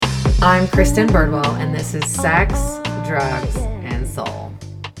I'm Kristen Birdwell, and this is Sex, Drugs, and Soul.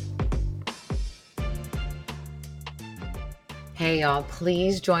 Hey, y'all,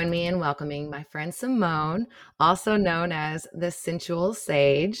 please join me in welcoming my friend Simone, also known as the Sensual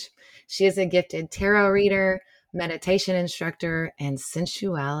Sage. She is a gifted tarot reader, meditation instructor, and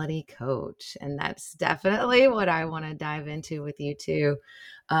sensuality coach. And that's definitely what I want to dive into with you, too.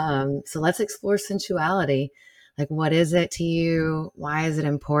 So let's explore sensuality. Like, what is it to you? Why is it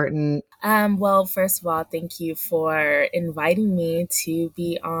important? Well, first of all, thank you for inviting me to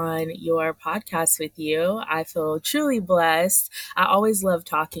be on your podcast with you. I feel truly blessed. I always love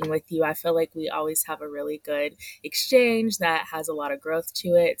talking with you. I feel like we always have a really good exchange that has a lot of growth to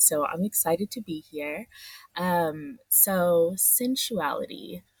it. So I'm excited to be here. So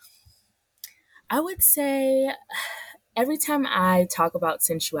sensuality. I would say every time I talk about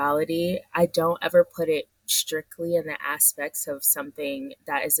sensuality, I don't ever put it strictly in the aspects of something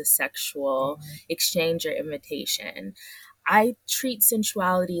that is a sexual exchange or invitation. I treat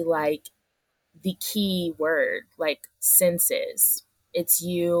sensuality like the key word, like senses. It's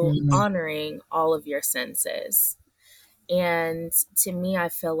you Mm. honoring all of your senses. And to me, I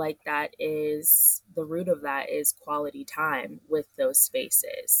feel like that is the root of that is quality time with those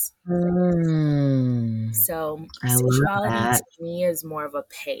spaces. So I love sensuality that. to me is more of a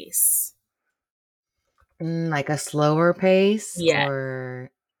pace. Like a slower pace Yeah,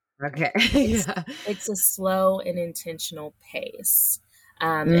 or okay. it's Yeah. it's a slow and intentional pace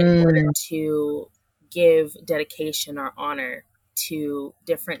in order Mm, to give dedication or honor to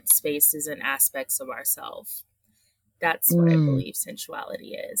different spaces and aspects of ourselves. That's what I mm, believe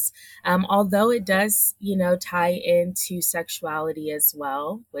sensuality is. Although it does, tie into sexuality as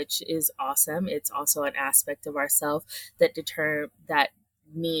well, which is awesome. It's also an aspect of ourself that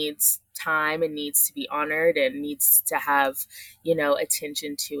needs time and needs to be honored and needs to have,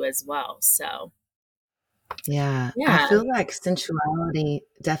 attention to as well. So yeah. I yeah. feel like sensuality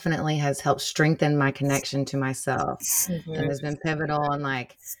definitely has helped strengthen my connection to myself and Mhm. has been pivotal in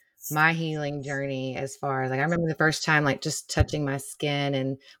like my healing journey as far as like I remember the first time like just touching my skin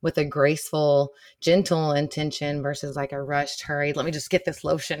and with a graceful, gentle intention versus like a rushed, hurried, let me just get this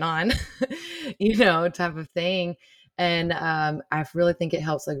lotion on, type of thing. And I really think it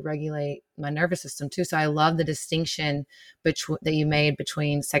helps like regulate my nervous system too. So I love the distinction that you made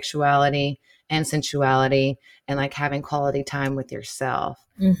between sexuality and sensuality and like having quality time with yourself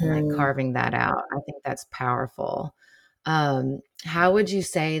and like Mhm. carving that out. I think that's powerful. How would you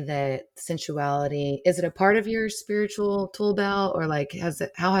say that sensuality is it a part of your spiritual tool belt or like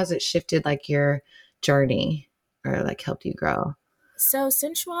how has it shifted like your journey or like helped you grow? So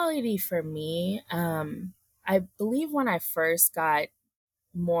sensuality for me, I believe when I first got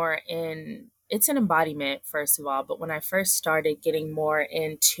more in it's an embodiment first of all, but when I first started getting more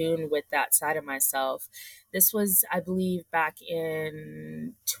in tune with that side of myself, this was I believe back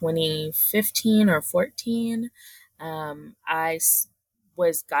in 2015 or 14.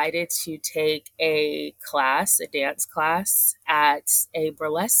 Was guided to take a dance class at a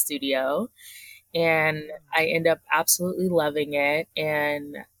burlesque studio, and I end up absolutely loving it.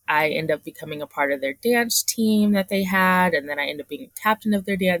 And I end up becoming a part of their dance team that they had, and then I end up being captain of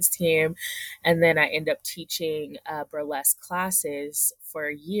their dance team, and then I end up teaching burlesque classes for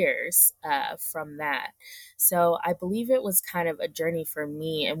years from that. So I believe it was kind of a journey for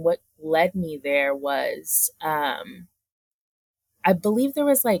me, and what led me there was I believe there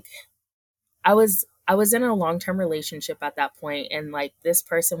was like I was in a long-term relationship at that point, and like this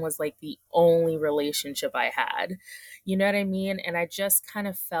person was like the only relationship I had. You know what I mean? And I just kind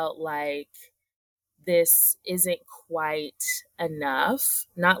of felt like this isn't quite enough.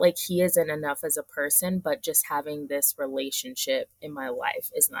 Not like he isn't enough as a person, but just having this relationship in my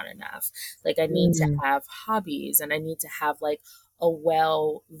life is not enough. Like I need to Mm, have hobbies and I need to have like a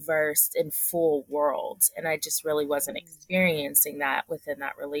well versed and full world. And I just really wasn't experiencing that within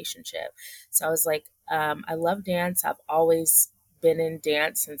that relationship. So I was like, I love dance. I've always been in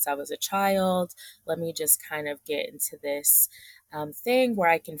dance since I was a child. Let me just kind of get into this thing where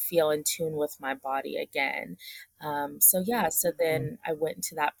I can feel in tune with my body again. So yeah, so then I went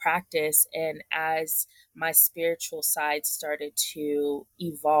into that practice, and as my spiritual side started to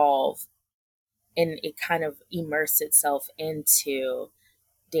evolve and it kind of immersed itself into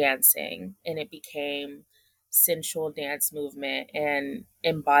dancing, and it became sensual dance movement and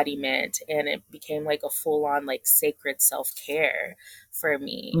embodiment, and it became like a full-on like sacred self-care for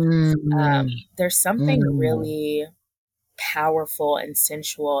me. mm, There's something mm, really powerful and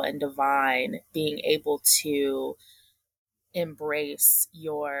sensual and divine being able to embrace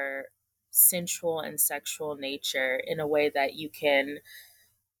your sensual and sexual nature in a way that you can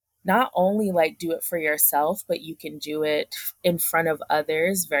not only like do it for yourself, but you can do it in front of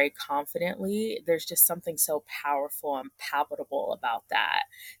others very confidently. There's just something so powerful and palpable about that.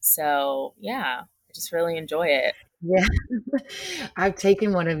 So, yeah, I just really enjoy it. Yeah. I've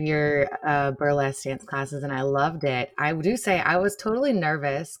taken one of your burlesque dance classes and I loved it. I do say I was totally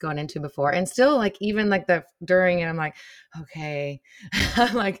nervous going into before and still like even like the during it, I'm like, okay.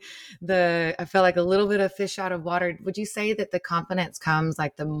 I'm like I felt like a little bit of fish out of water. Would you say that the confidence comes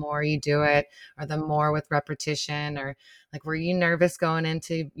like the more you do it or the more with repetition or like were you nervous going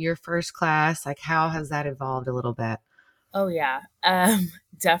into your first class? Like how has that evolved a little bit? Oh, yeah.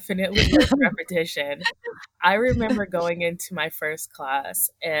 Definitely with repetition. I remember going into my first class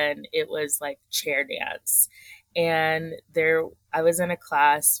and it was like chair dance. And there I was in a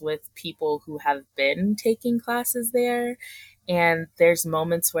class with people who have been taking classes there. And there's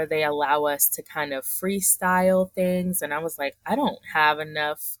moments where they allow us to kind of freestyle things. And I was like, I don't have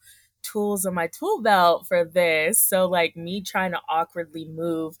enough tools in my tool belt for this. So, like, me trying to awkwardly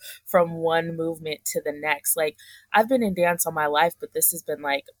move from one movement to the next. Like, I've been in dance all my life, but this has been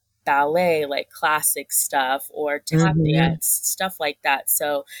like ballet, like classic stuff, or tap Hmm. dance, stuff like that.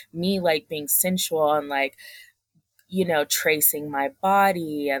 So, me like being sensual and like tracing my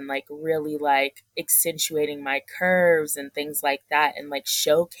body and like really like accentuating my curves and things like that and like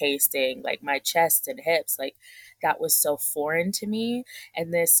showcasing like my chest and hips, like that was so foreign to me.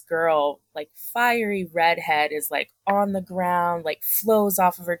 And this girl, like fiery redhead, is like on the ground, like flows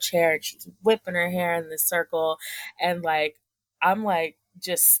off of her chair and she's whipping her hair in this circle. And like, I'm like,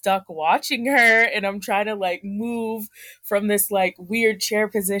 just stuck watching her and I'm trying to like move from this like weird chair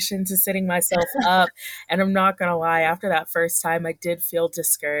position to sitting myself up. And I'm not gonna lie, after that first time, I did feel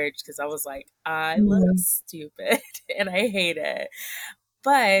discouraged because I was like, I look stupid and I hate it.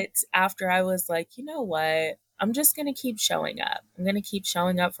 But after I was like, you know what? I'm just going to keep showing up. I'm going to keep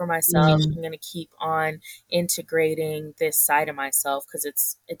showing up for myself. Hmm. I'm going to keep on integrating this side of myself because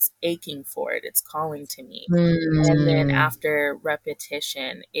it's aching for it. It's calling to me. And then Hmm. after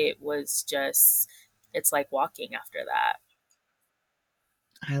repetition, it was just it's like walking after that.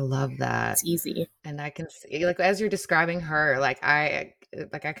 I love It's that. easy. And I can see, like, as you're describing her, like, I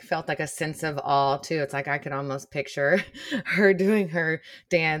felt like a sense of awe too. It's like I could almost picture her doing her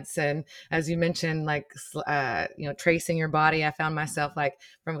dance. And as you mentioned, like, tracing your body, I found myself like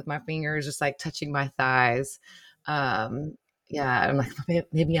from with my fingers, just like touching my thighs. Um, yeah, I'm like,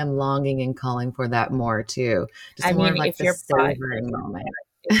 maybe I'm longing and calling for that more too. Just I more mean, of like if the your body savoring moment.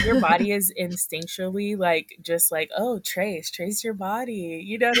 if your body is instinctually like just like, oh, trace your body,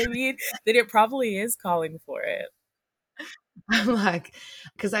 you know what I mean, then it probably is calling for it. I'm like,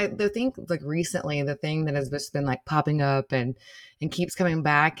 because the thing like recently, the thing that has just been like popping up and keeps coming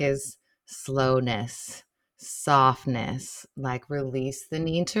back is slowness, softness, like release the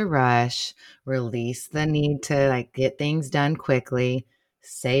need to rush, release the need to like get things done quickly,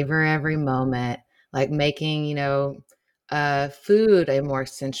 savor every moment, like making, food a more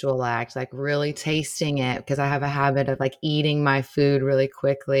sensual act, like really tasting it because I have a habit of like eating my food really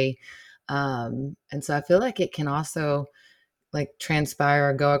quickly. And so I feel like it can also like transpire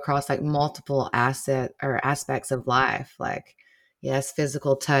or go across like multiple asset or aspects of life, like yes,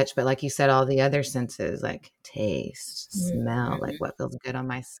 physical touch, but like you said, all the other senses like taste, smell, like Mhm. what feels good on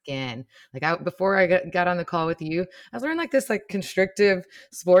my skin. Like before I got on the call with you, I was wearing like this like constrictive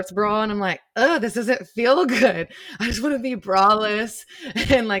sports bra and I'm like, oh, this doesn't feel good. I just want to be braless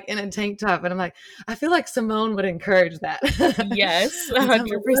and like in a tank top, and I'm like, I feel like Simone would encourage that. Yes, And so I'm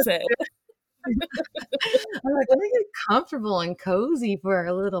like, 100%. I'm like, let me get comfortable and cozy for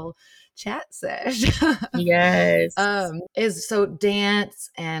a little chat sesh. Yes. Is so dance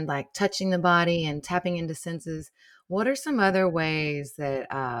and like touching the body and tapping into senses. What are some other ways that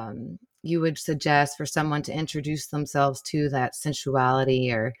you would suggest for someone to introduce themselves to that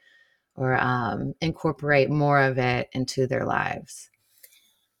sensuality or incorporate more of it into their lives?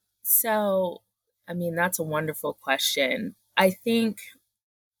 So, I mean, that's a wonderful question. I think,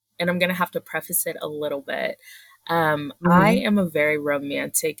 and I'm going to have to preface it a little bit. I Hmm. am a very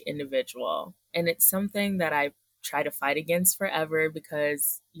romantic individual, and it's something that I try to fight against forever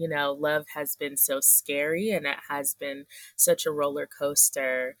because, love has been so scary and it has been such a roller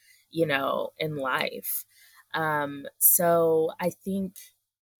coaster, in life. So I think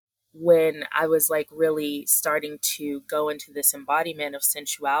when I was like really starting to go into this embodiment of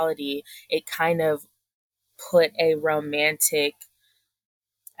sensuality, it kind of put a romantic,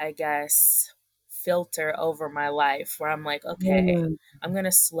 I guess, filter over my life where I'm like, okay, Mm. I'm going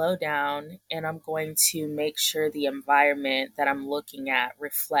to slow down and I'm going to make sure the environment that I'm looking at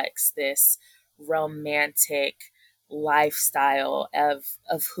reflects this romantic, lifestyle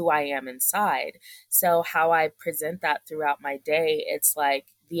of who I am inside. So how I present that throughout my day, it's like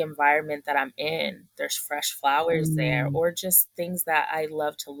the environment that I'm in, there's fresh flowers there, Mm, or just things that I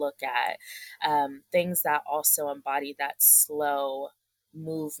love to look at, things that also embody that slow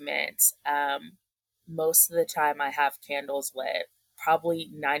movement. Most of the time, I have candles lit. Probably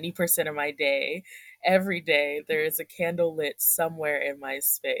 90% of my day, every day, there is a candle lit somewhere in my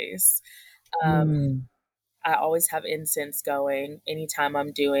space. Um, mm, I always have incense going anytime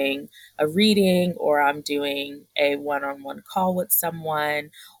I'm doing a reading or I'm doing a one on one call with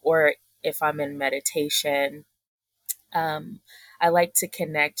someone, or if I'm in meditation. Um, I like to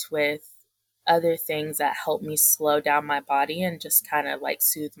connect with other things that help me slow down my body and just kind of like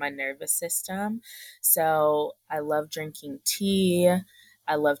soothe my nervous system. So I love drinking tea.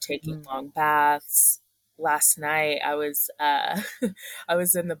 I love taking mm, long baths. Last night I was I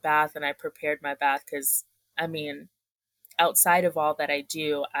was in the bath and I prepared my bath because I mean outside of all that I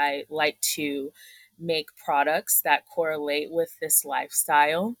do, I like to make products that correlate with this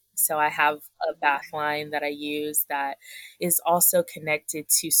lifestyle. So I have a bath line that I use that is also connected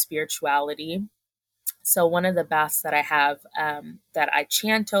to spirituality. So one of the baths that I have that I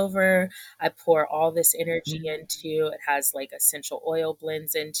chant over, I pour all this energy mm. into. It has like essential oil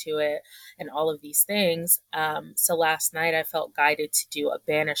blends into it, and all of these things. So last night I felt guided to do a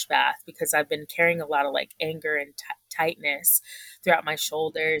banish bath because I've been carrying a lot of like anger and tightness throughout my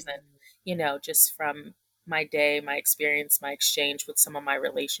shoulders, and just from my day, my experience, my exchange with some of my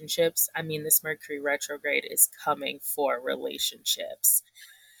relationships. I mean, this Mercury retrograde is coming for relationships.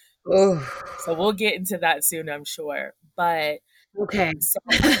 So Oh, we'll get into that soon, I'm sure. But okay. so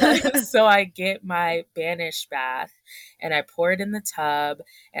so I get my Banish bath and I pour it in the tub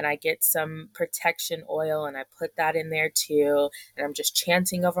and I get some protection oil and I put that in there too. And I'm just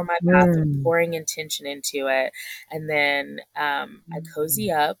chanting over my bath and Mm, pouring intention into it. And then I cozy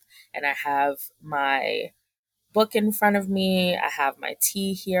mm, up and I have my book in front of me. I have my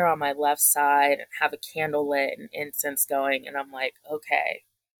tea here on my left side and have a candle lit and incense going. And I'm like, okay,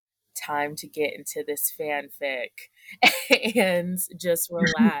 time to get into this fanfic and just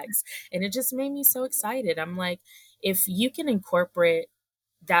relax. And it just made me so excited. I'm like, if you can incorporate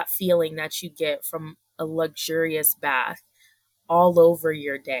that feeling that you get from a luxurious bath all over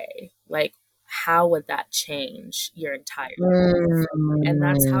your day, like, how would that change your entire life? And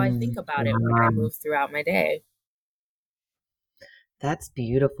that's how I think about it when I wow. move throughout my day. That's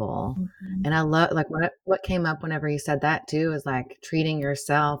beautiful. Mhm. And I love like what came up whenever you said that too is like treating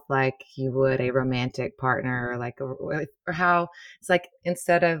yourself like you would a romantic partner or like or how it's like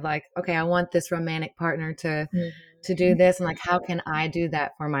instead of like, okay, I want this romantic partner to do Mhm. this and like how can I do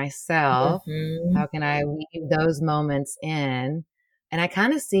that for myself? Mhm. How can I weave those moments in? And I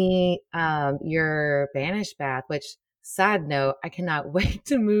kind of see your Banish bath, which side note, I cannot wait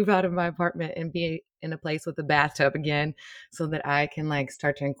to move out of my apartment and be in a place with a bathtub again so that I can like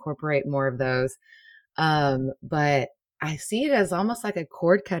start to incorporate more of those. But I see it as almost like a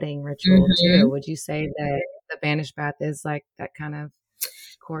cord cutting ritual too. Mhm. Would you say that the Banish bath is like that kind of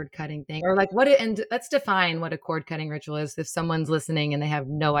cord cutting thing? Or like what it, and let's define what a cord cutting ritual is if someone's listening and they have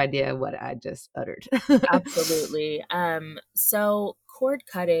no idea what I just uttered. Absolutely. So cord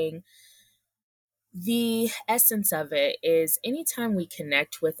cutting, the essence of it is anytime we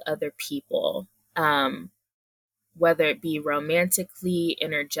connect with other people, um, whether it be romantically,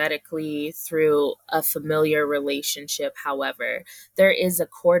 energetically, through a familiar relationship, however, there is a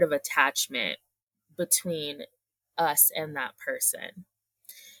cord of attachment between us and that person.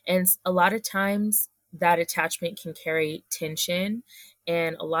 And a lot of times that attachment can carry tension.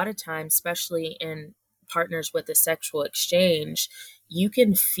 And a lot of times, especially in partners with a sexual exchange, you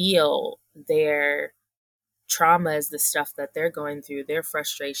can feel their traumas, the stuff that they're going through, their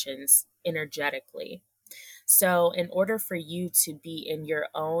frustrations energetically. So, in order for you to be in your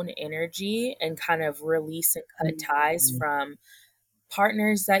own energy and kind of release and cut ties Mm, from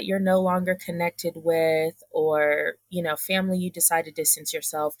partners that you're no longer connected with, or family you decide to distance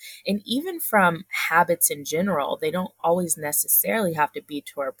yourself, and even from habits in general, they don't always necessarily have to be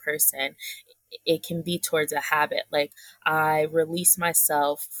to a person. It can be towards a habit. Like, I release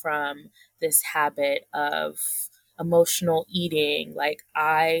myself from this habit of emotional eating. Like,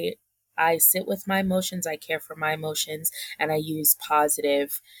 I sit with my emotions, I care for my emotions, and I use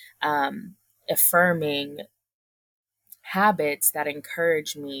positive, affirming habits that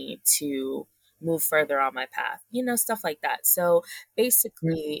encourage me to move further on my path, stuff like that. So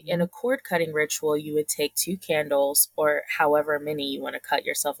basically, in a mhm, cord cutting ritual, you would take two candles or however many you want to cut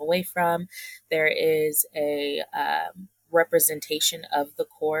yourself away from. There is a representation of the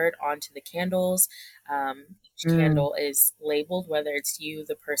cord onto the candles. Each each Mm, candle is labeled, whether it's you,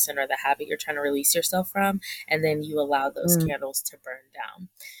 the person, or the habit you're trying to release yourself from, and then you allow those mm, candles to burn down.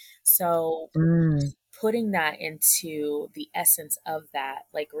 So mm, putting that into the essence of that,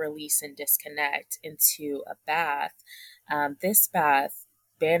 like release and disconnect, into a bath, this bath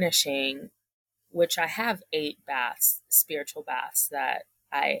banishing, which I have 8 baths, spiritual baths that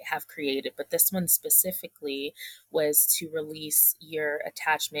I have created, but this one specifically was to release your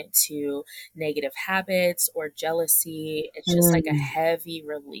attachment to negative habits or jealousy. It's just like a mm. heavy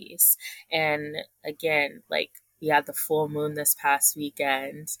release. And again, like we had the full moon this past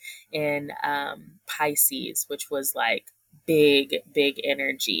weekend in Pisces, which was like big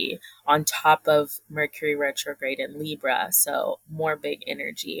energy on top of Mercury retrograde in Libra. So more big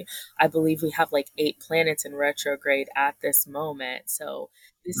energy. I believe we have like 8 planets in retrograde at this moment. So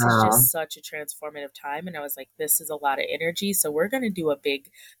this is Wow. just such a transformative time. And I was like, this is a lot of energy. So we're going to do a big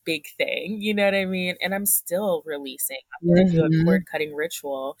thing. You know what I mean? And I'm still releasing. I'm going to do a cord Mhm. cutting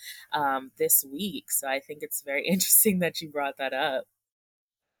ritual this week. So I think it's very interesting that you brought that up.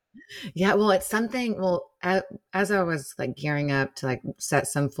 Yeah, well, it's something, well, as I was like gearing up to like set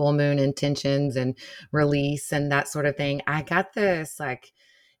some full moon intentions and release and that sort of thing, I got this like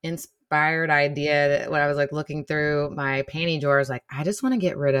inspired idea that when I was like looking through my panty drawers, like, I just want to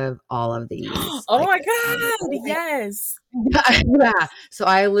get rid of all of these. Oh Like, my um, God. Yes. yeah. So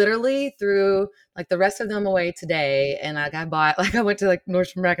I literally threw like the rest of them away today. And like I bought, like I went to like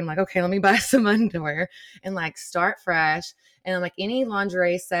Nordstrom Rack and I'm like, okay, let me buy some underwear and like start fresh. And then like any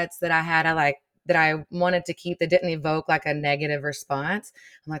lingerie sets that I had, I like that I wanted to keep that didn't evoke like a negative response.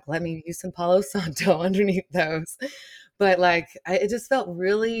 I'm like, let me use some Palo Santo underneath those. But like it just felt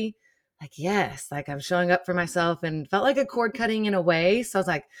really like, yes, like I'm showing up for myself and felt like a cord cutting in a way. So I was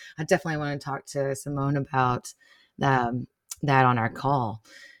like, I definitely want to talk to Simone about um, that on our call.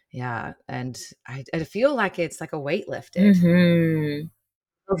 Yeah. And I feel like it's like a weight lifted. Mm-hmm.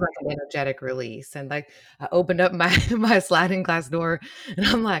 Feels like an energetic release. And like I opened up my my sliding glass door and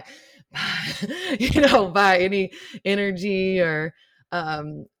I'm like, by any energy or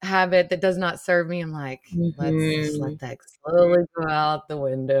habit that does not serve me, I'm like, let's just Mm-hmm. let that slowly go out the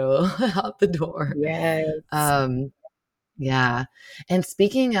window, out the door. Yes. Um, yeah. And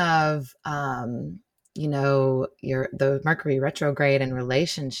speaking of, your the Mercury retrograde and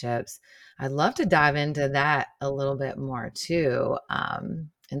relationships, I'd love to dive into that a little bit more too,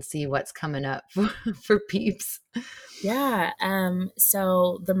 and see what's coming up for peeps. Yeah.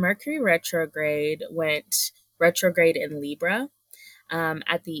 So the Mercury retrograde went retrograde in Libra.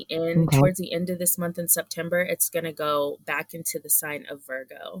 At the end, Okay. towards the end of this month in September, it's going to go back into the sign of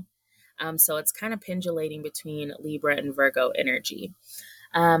Virgo. So it's kind of pendulating between Libra and Virgo energy.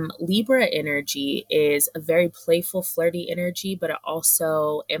 Libra energy is a very playful, flirty energy, but it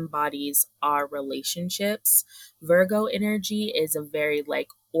also embodies our relationships. Virgo energy is a very like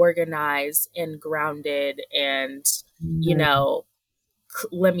organized and grounded and, you Mm, know,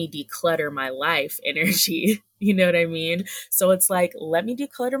 let me declutter my life energy. You know what I mean? So it's like, let me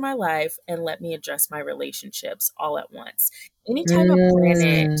declutter my life and let me address my relationships all at once. Anytime a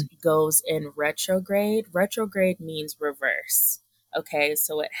planet mm, goes in retrograde, retrograde means reverse. Okay.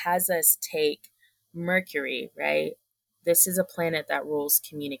 So it has us take Mercury, right? This is a planet that rules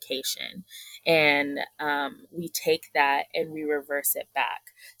communication. And we take that and we reverse it back.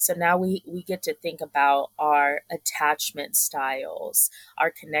 So now we get to think about our attachment styles,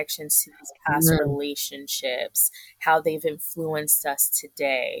 our connections to these past mm, relationships, how they've influenced us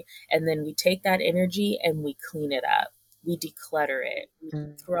today. And then we take that energy and we clean it up. We declutter it. We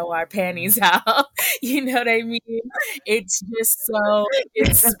mm. throw our panties out. You know what I mean? It's just so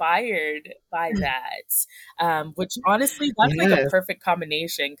inspired by that. Which honestly, that's like a Yes. perfect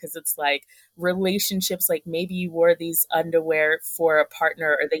combination because it's like relationships, like maybe you wore these underwear for a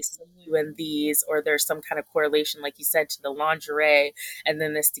partner or they see you in these, or there's some kind of correlation, like you said, to the lingerie and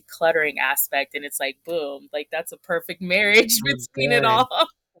then this decluttering aspect. And it's like, boom, like that's a perfect marriage Oh, between it good. all.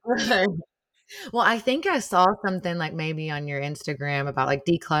 Well, I think I saw something like maybe on your Instagram about like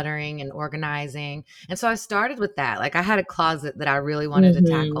decluttering and organizing. And so I started with that. Like I had a closet that I really wanted to Mm-hmm.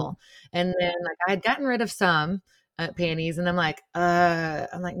 tackle. And then like I had gotten rid of some panties and I'm like,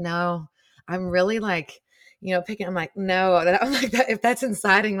 no, I'm really like, picking, I'm like, no, that I'm like that if that's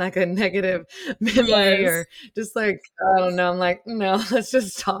inciting like a negative memory Yes. or just like, I don't know, I'm like, no, let's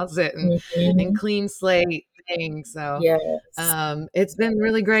just toss it and Mm-hmm. clean slate thing. So Yes. it's been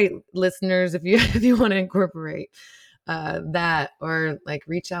really great, listeners, if you if you want to incorporate. that, or like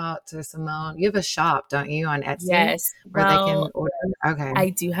reach out to Simone. You have a shop, don't you, on Etsy Yes. where they Well, can order? Okay. I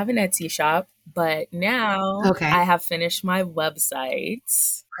do have an Etsy shop, but now Okay. I have finished my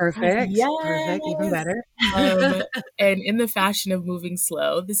website. Perfect. Perfect. Even Yes. better. Um, and in the fashion of moving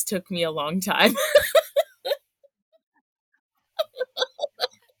slow, this took me a long time.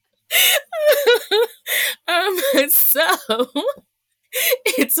 So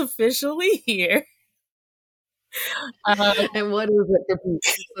it's officially here. Um, And what is it for people?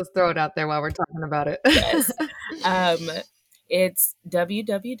 Let's throw it out there while we're talking about it. yes. Um, it's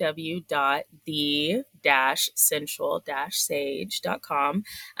www.the-sensual-sage.com.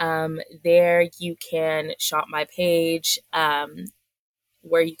 There you can shop my page,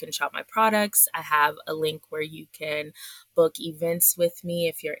 where you can shop my products. I have a link where you can book events with me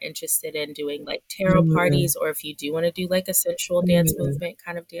if you're interested in doing like tarot Mm, parties, or if you do want to do like a sensual dance mm, movement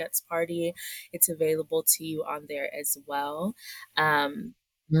kind of dance party, it's available to you on there as well. Um,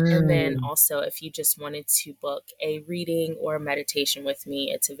 and then mm. also, if you just wanted to book a reading or meditation with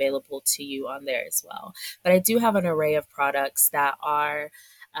me, it's available to you on there as well. But I do have an array of products that are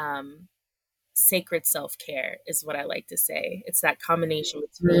um, sacred self care, is what I like to say. It's that combination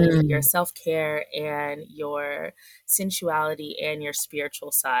between your Mm, self care and your sensuality and your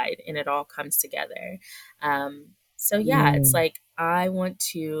spiritual side, and it all comes together. So, yeah, it's mm. like I want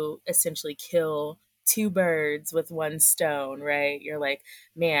to essentially kill two birds with one stone, right? You're like,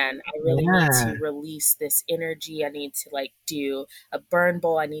 man, I really need to Yeah. release this energy. I need to like do a burn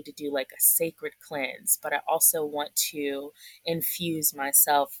bowl. I need to do like a sacred cleanse, but I also want to infuse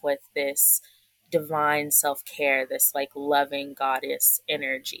myself with this divine self care, this like loving goddess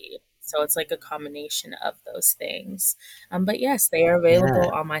energy. So it's like a combination of those things. But yes, they are Yeah. available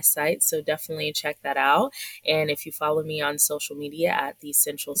on my site. So definitely check that out. And if you follow me on social media at The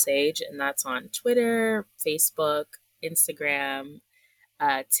Sensual Sage, and that's on Twitter, Facebook, Instagram,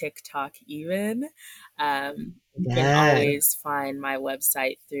 TikTok, even, you can Yeah. always find my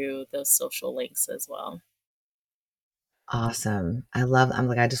website through those social links as well. Awesome. I'm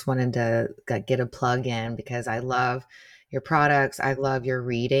like, I just wanted to get a plug in because I love your products. I love your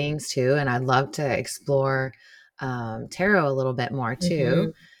readings too. And I'd love to explore tarot a little bit more too Hmm.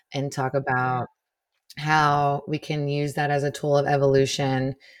 and talk about how we can use that as a tool of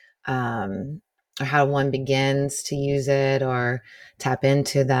evolution, um, or how one begins to use it or tap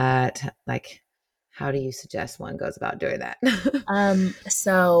into that. Like, how do you suggest one goes about doing that?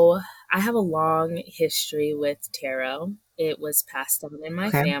 So I have a long history with tarot. It was passed down in my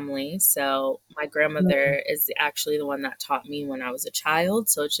Okay. family. So my grandmother is actually the one that taught me when I was a child.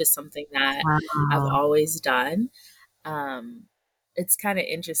 So it's just something that I've Wow. always done. Um, it's kind of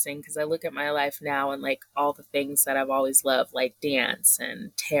interesting because I look at my life now and like all the things that I've always loved, like dance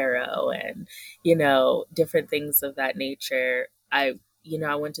and tarot and, different things of that nature. I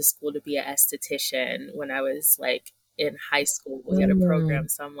went to school to be an esthetician when I was like in high school. We had a Mm, program.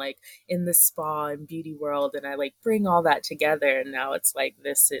 So I'm like in the spa and beauty world and I like bring all that together. And now it's like,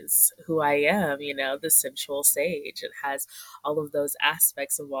 this is who I am, the sensual sage. It has all of those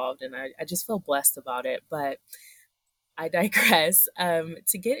aspects involved. And I just feel blessed about it. But I digress.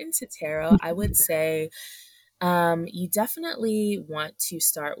 To get into tarot, I would say you definitely want to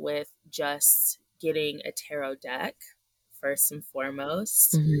start with just getting a tarot deck first and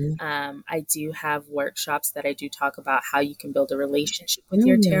foremost. mhm, I do have workshops that I do talk about how you can build a relationship with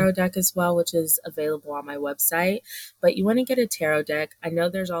your mm, tarot deck as well, which is available on my website. But you want to get a tarot deck. I know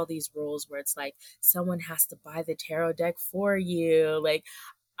there's all these rules where it's like someone has to buy the tarot deck for you. Like,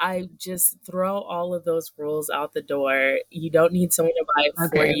 I just throw all of those rules out the door. You don't need someone to buy it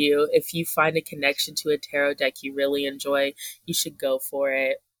for okay. you. If you find a connection to a tarot deck you really enjoy, you should go for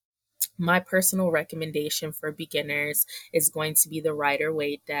it. My personal recommendation for beginners is going to be the Rider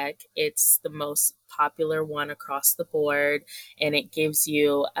Waite deck. It's the most popular one across the board, and it gives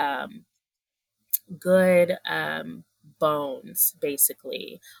you good bones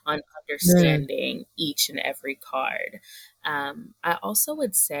basically on Mm, understanding each and every card. I also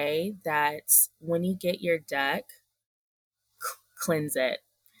would say that when you get your deck, cleanse it.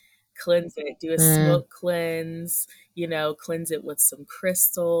 Cleanse it, do a mm, smoke cleanse, cleanse it with some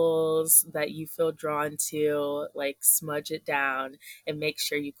crystals that you feel drawn to, like smudge it down and make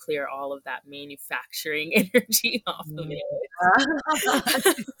sure you clear all of that manufacturing energy off of yeah. it.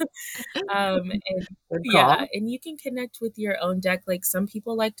 And Good yeah, call. and you can connect with your own deck. Like some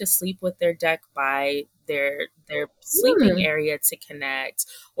people like to sleep with their deck by their sleeping Mm, area to connect,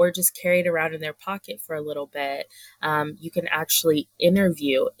 or just carry it around in their pocket for a little bit. You can actually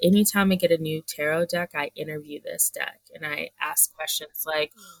interview. Anytime I get a new tarot deck, I interview this deck and I ask questions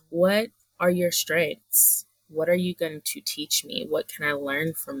like, "What are your strengths? what are you going to teach me? What can I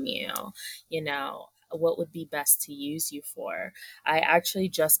learn from you? You know, what would be best to use you for? I actually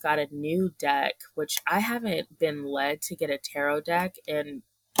just got a new deck, which I haven't been led to get a tarot deck in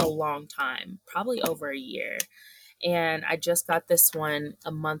a long time, probably over a year. And I just got this one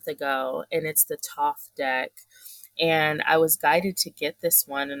a month ago, and it's the Toth deck. And I was guided to get this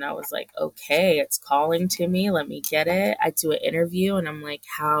one, and I was like, okay, it's calling to me. Let me get it. I do an interview, and I'm like,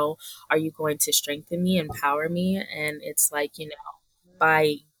 how are you going to strengthen me, empower me? And it's like, you know,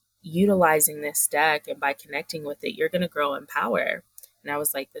 by utilizing this deck and by connecting with it, you're going to grow in power. And I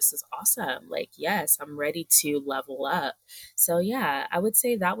was like, this is awesome. Like, yes, I'm ready to level up. So, yeah, I would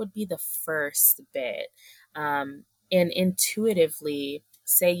say that would be the first bit. And intuitively,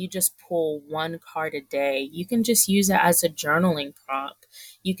 say you just pull one card a day, you can just use it as a journaling prompt.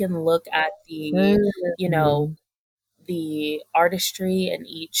 You can look at you know, Mm. the artistry in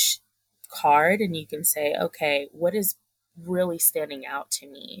each card, and you can say, okay, what is really standing out to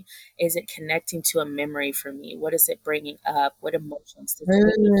me? Is it connecting to a memory for me? What is it bringing up? What emotions? Does it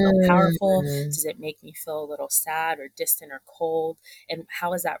make me feel powerful? Mm. Does it make me feel a little sad or distant or cold? And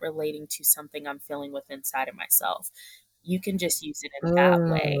how is that relating to something I'm feeling with inside of myself? You can just use it in that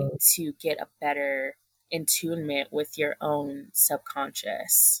way Mm. to get a better attunement with your own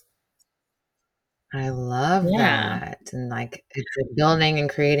subconscious. I love Yeah. that. And like it's like building and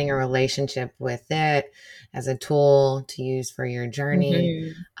creating a relationship with it as a tool to use for your journey.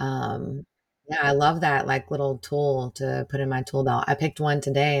 Hmm. Um, yeah, I love that like little tool to put in my tool belt. I picked one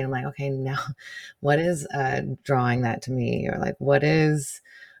today and I'm like, okay, now what is drawing that to me? Or like what is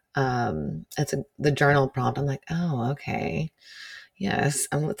the journal prompt. I'm like, oh, okay. Yes.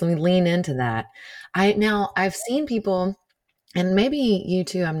 Let me lean into that. I've seen people and maybe you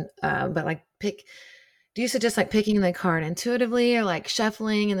too, but like do you suggest like picking the card intuitively or like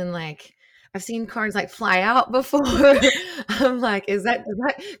shuffling and then like I've seen cards like fly out before. I'm like, does that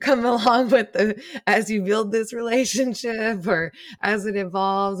come along with the as you build this relationship or as it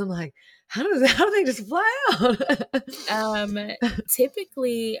evolves? I'm like, how do they just fly out? Um,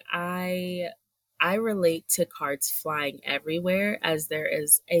 typically, I relate to cards flying everywhere as there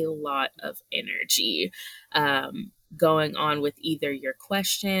is a lot of energy going on with either your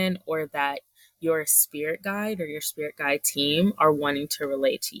question or that your spirit guide or your spirit guide team are wanting to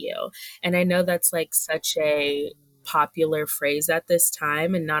relate to you. And I know that's like such a popular phrase at this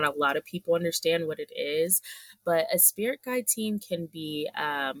time, and not a lot of people understand what it is. But a spirit guide team can be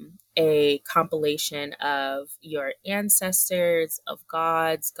a compilation of your ancestors, of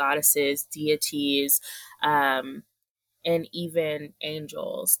gods, goddesses, deities, um, and even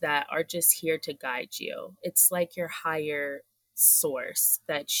angels that are just here to guide you. It's like your higher source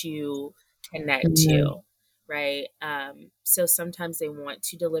that you connect Mhm. to, right? So sometimes they want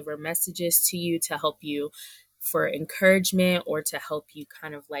to deliver messages to you to help you for encouragement or to help you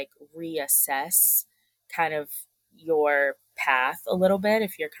kind of like reassess kind of your path a little bit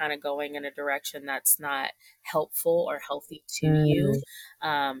if you're kind of going in a direction that's not helpful or healthy to you.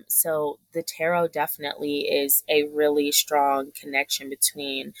 Mm. So the tarot definitely is a really strong connection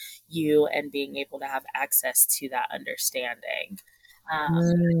between you and being able to have access to that understanding.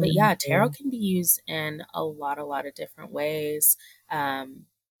 But yeah, tarot Mm. can be used in a lot of different ways um,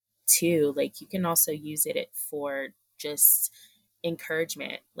 too. Like you can also use it for just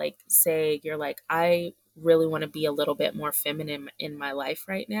encouragement. Like, say you're like, I really want to be a little bit more feminine in my life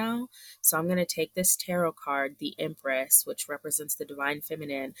right now. So I'm going to take this tarot card, the Empress, which represents the divine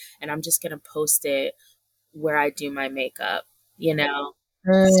feminine, and I'm just going to post it where I do my makeup, you know,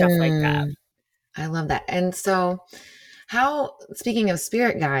 stuff like that. Mm. I love that. And so, speaking of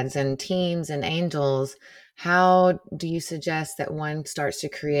spirit guides and teams and angels, how do you suggest that one starts to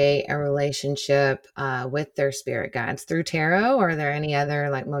create a relationship with their spirit guides through tarot? Or are there any other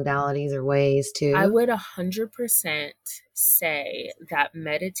like modalities or ways I too? would 100% say that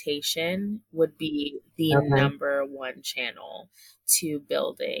meditation would be the Okay. number one channel to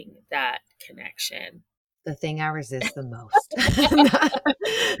building that connection. The thing I resist the most.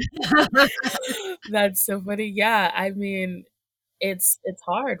 That's so funny. Yeah, I mean, it's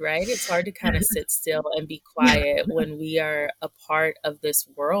hard, right? It's hard to kind of sit still and be quiet when we are a part of this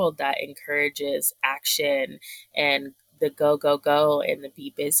world that encourages action and the go go go and the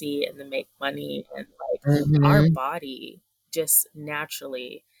be busy and the make money, and like our Hmm. body just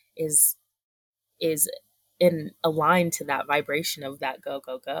naturally is is in aligned to that vibration of that go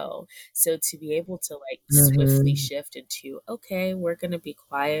go go. So to be able to like swiftly Hmm. shift into, okay, we're going to be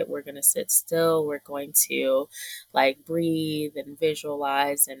quiet, we're going to sit still, we're going to like breathe and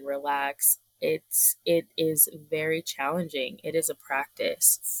visualize and relax, it is very challenging. It is a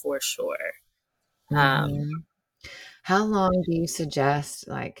practice for sure. Um, Mhm. How long do you suggest,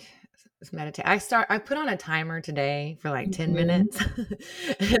 like, meditate? I put on a timer today for, like, 10 mhm. minutes,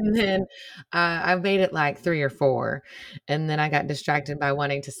 and then, I made it, like, 3 or 4, and then I got distracted by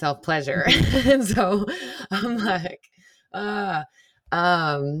wanting to self-pleasure, and so I'm like, "Uh,"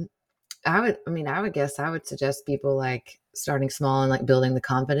 um, I would guess I would suggest people, like, starting small and, like, building the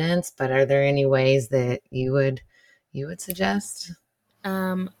confidence, but are there any ways that you would suggest?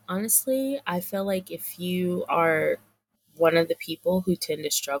 Honestly, I feel like if you are one of the people who tend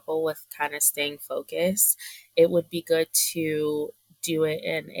to struggle with kind of staying focused, it would be good to do it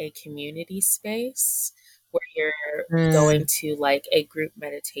in a community space where you're going Mm, to like a group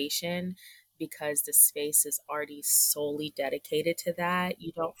meditation because the space is already solely dedicated to that.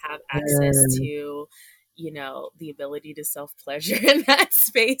 You don't have access mm, to, the ability to self pleasure in that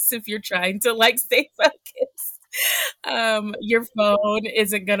space if you're trying to like stay focused. Your phone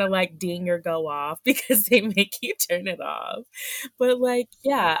isn't gonna like ding or go off because they make you turn it off. But like,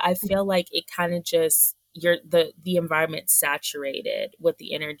 yeah, I feel like it kind of just the environment saturated with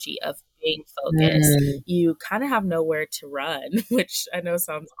the energy of being focused. mm. You kind of have nowhere to run, which I know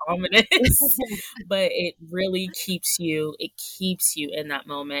sounds ominous, but it keeps you in that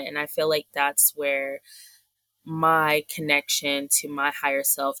moment. And I feel like that's where my connection to my higher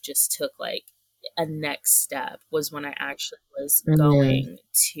self just took like a next step was when I actually was Mm, going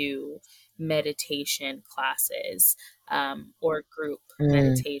to meditation classes or group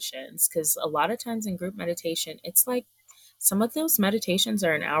mm, meditations. Because a lot of times in group meditation, it's like some of those meditations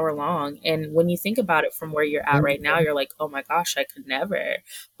are an hour long. And when you think about it from where you're at right now, mm, you're like, oh my gosh, I could never.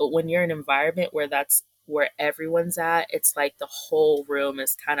 But when you're in an environment where that's where everyone's at, it's like the whole room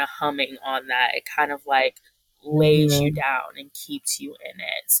is kind of humming on that. It kind of like lays you mhm. down and keeps you in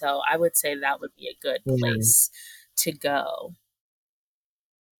it. So I would say that would be a good Yeah. place to go.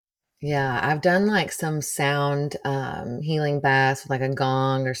 Yeah, I've done, like, some sound, healing baths with, like, a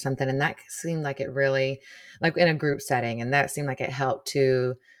gong or something, and that seemed like it really like, in a group setting, and that seemed like it helped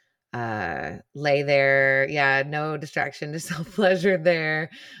to, lay there, yeah, no distraction, just self-pleasure there,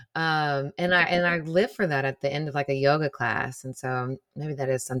 and I live for that at the end of, like, a yoga class, and so maybe that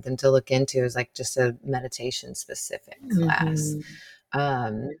is something to look into is, like, just a meditation specific class.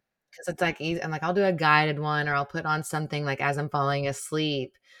 Hmm. Because it's, like, easy I'm like, I'll do a guided one or I'll put on something, like, as I'm falling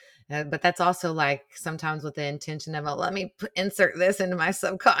asleep, but that's also, like, sometimes with the intention of, "Oh, let me insert this into my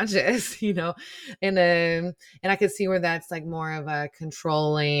subconscious," and, and I could see where that's, like, more of a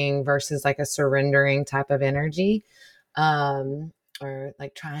controlling versus, like, a surrendering type of energy, um, or,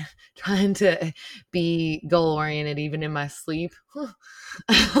 like, trying to be goal-oriented even in my sleep.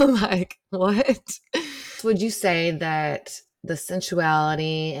 I'm like, "What?" Would you say that the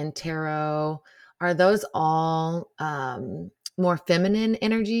sensuality and tarot, are those all, more feminine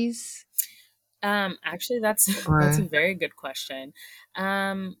energies? Actually, that's that's a Or very good question.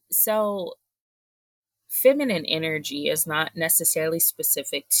 So feminine energy is not necessarily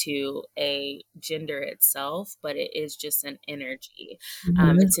specific to a gender itself, but it is just an energy.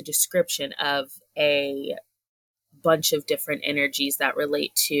 Mhm, It's a description of a bunch of different energies that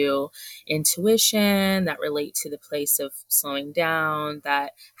relate to intuition, that relate to the place of slowing down,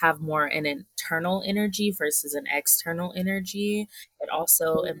 that have more an internal energy versus an external energy. It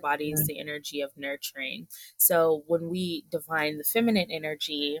also embodies mhm, the energy of nurturing. So when we define the feminine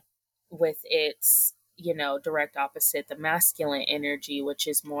energy with its direct opposite, the masculine energy, which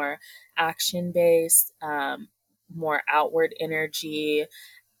is more action based, more outward energy,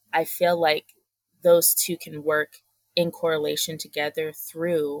 I feel like those two can work in correlation together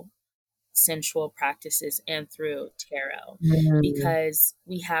through sensual practices and through tarot mm, because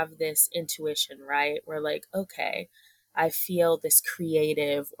we have this intuition, right? We're like, okay, I feel this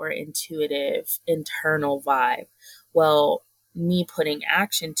creative or intuitive internal vibe. Well, me putting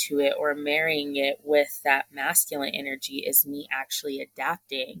action to it or marrying it with that masculine energy is me actually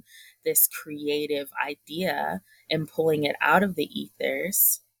adapting this creative idea and pulling it out of the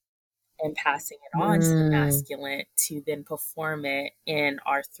ethers and passing it on to the mm, masculine to then perform it in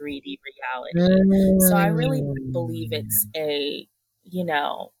our 3D reality. So I really believe mm, you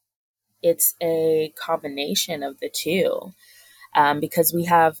know, it's a combination of the two because we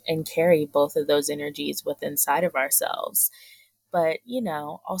have and carry both of those energies within inside of ourselves. But,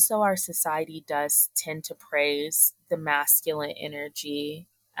 also our society does tend to praise the masculine energy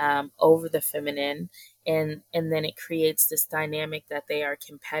over the feminine. And then it creates this dynamic that they are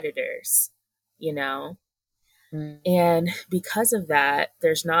competitors, you know? mm, And because of that,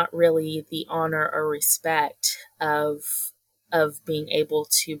 there's not really the honor or respect of of being able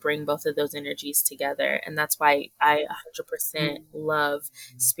to bring both of those energies together. And that's why I 100% love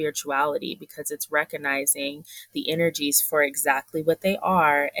spirituality, because it's recognizing the energies for exactly what they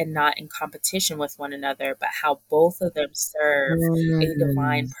are and not in competition with one another, but how both of them serve a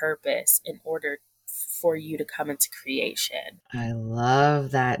divine Mm. purpose in order for you to come into creation. I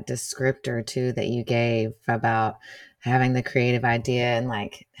love that descriptor too that you gave about having the creative idea and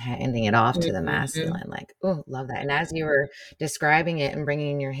like handing it off to the Mm-hmm. masculine. Like, oh, love that. And as you were describing it and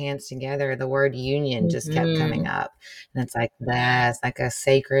bringing your hands together, the word union just kept coming Mm-hmm. up. And it's like, that's like a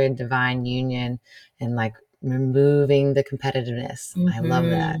sacred divine union and like removing the competitiveness. I love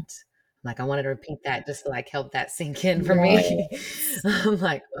Mm-hmm. that. Like, I wanted to repeat that just to like help that sink in for me. Yes. I'm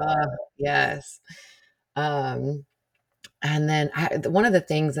like, oh, yes. Um, and then one of the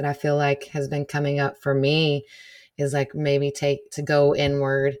things that I feel like has been coming up for me is like maybe take to go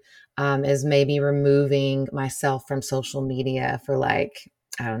inward, is maybe removing myself from social media for like,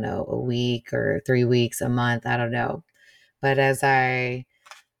 I don't know, a week or 3 weeks, a month, I don't know. But as I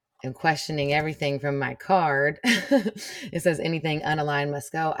am questioning everything from my card, it says anything unaligned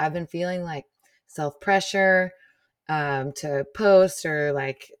must go. I've been feeling like self pressure to post or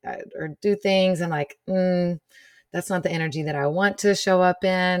like or do things. I'm like, that's not the energy that I want to show up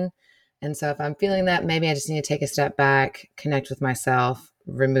in. And so if I'm feeling that, maybe I just need to take a step back, connect with myself,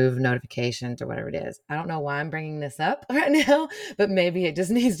 remove notifications or whatever it is. I don't know why I'm bringing this up right now, but maybe it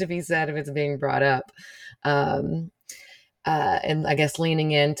just needs to be said if it's being brought up. Um, and I guess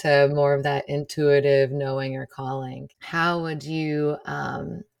leaning into more of that intuitive knowing or calling. How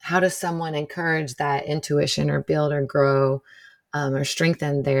does someone encourage that intuition or build or grow or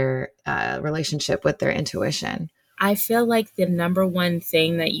strengthen their relationship with their intuition? I feel like the number one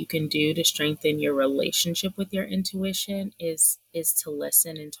thing that you can do to strengthen your relationship with your intuition is to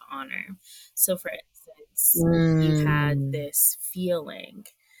listen and to honor. So for instance, you had Mm, this feeling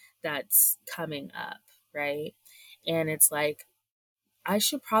that's coming up, right? And it's like, I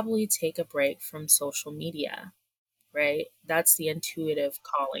should probably take a break from social media, right? That's the intuitive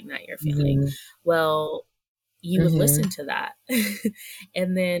calling that you're feeling. mhm, Well, you would mhm, listen to that.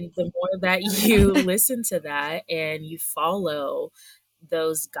 And then the more that you listen to that and you follow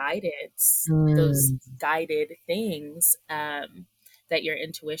those guidance, those mm, guided things that your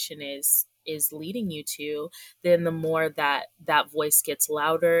intuition is leading you to, then the more that that voice gets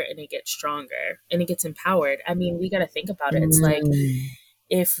louder and it gets stronger and it gets empowered. I mean, we got to think about it. It's like mm,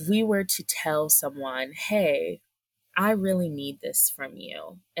 if we were to tell someone, hey, I really need this from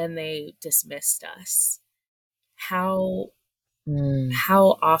you, and they dismissed us, how mm,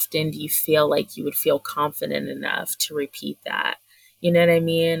 how often do you feel like you would feel confident enough to repeat that? You know what I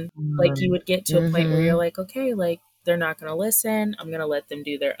mean? Like you would get to a point where you're mhm, like, okay, like they're not going to listen. I'm going to let them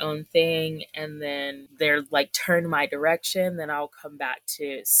do their own thing. And then they're like, turn my direction. Then I'll come back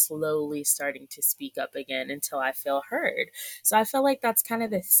to slowly starting to speak up again until I feel heard. So I feel like that's kind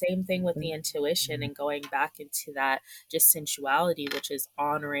of the same thing with the intuition and going back into that just sensuality, which is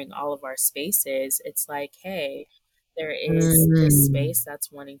honoring all of our spaces. It's like, hey, there is this mm, space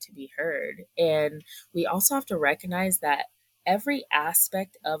that's wanting to be heard. And we also have to recognize that every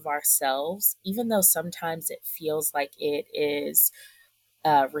aspect of ourselves, even though sometimes it feels like it is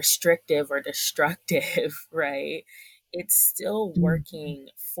restrictive or destructive, right? It's still mm, working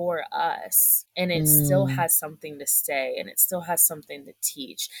for us and it still mm, has something to say and it still has something to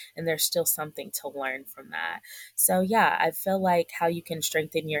teach and there's still something to learn from that. So, yeah, I feel like how you can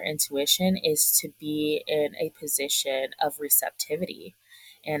strengthen your intuition is to be in a position of receptivity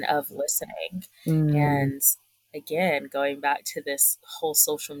and of listening. mm, And again, going back to this whole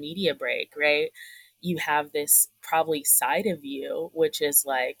social media break, right? You have this probably side of you which is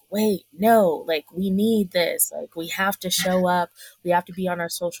like, wait, no, like we need this, like we have to show up, we have to be on our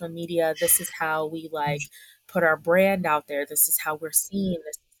social media, this is how we like put our brand out there, this is how we're seen,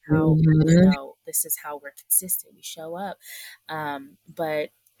 this is how, you mhm, know, this is how we're consistent, we show up. But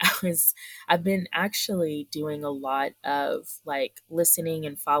I've been actually doing a lot of like listening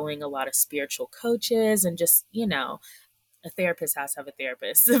and following a lot of spiritual coaches and just, you know, a therapist has to have a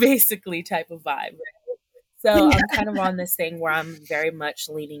therapist, basically type of vibe. So I'm kind of on this thing where I'm very much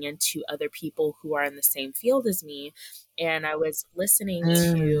leaning into other people who are in the same field as me. And I was listening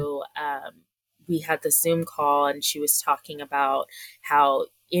mm, to, we had the Zoom call and she was talking about how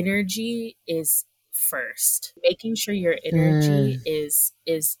energy is first, making sure your energy mm, is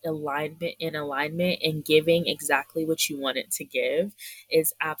alignment in alignment and giving exactly what you want it to give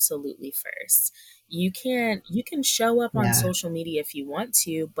is absolutely first. You can show up on yeah. social media if you want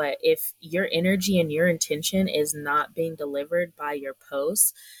to, but if your energy and your intention is not being delivered by your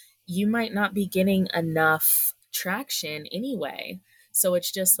posts, you might not be getting enough traction anyway. So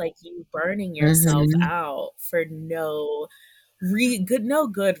it's just like you burning yourself Mhm. out for no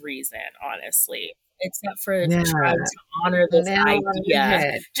good reason, honestly, except for Yeah, trying to honor this nail on the idea,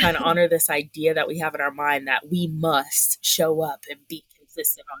 head. trying to honor this idea that we have in our mind that we must show up and be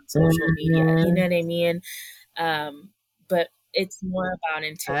consistent on social media. You know Mhm. what I mean? Um, but it's more about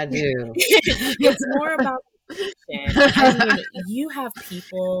I do. it's more about intention. I mean, you have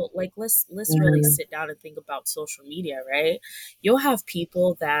people like let's really Mhm, sit down and think about social media, right? You'll have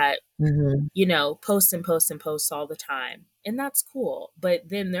people that mhm. post and post and post all the time. And that's cool. But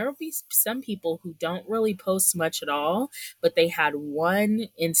then there'll be some people who don't really post much at all, but they had one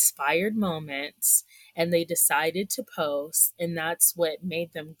inspired moment and they decided to post, and that's what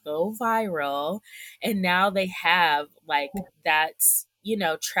made them go viral. And now they have like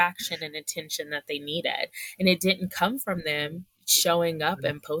traction and attention that they needed. And it didn't come from them showing up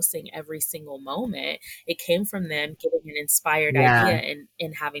and posting every single moment. It came from them getting an inspired idea Yeah,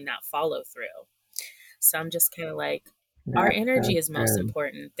 and having that follow through. So I'm just kind of like, our that's so energy is most true.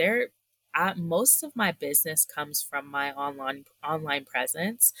 important. Most of my business comes from my online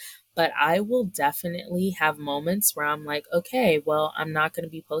presence, but I will definitely have moments where I'm like, okay, well, I'm not going to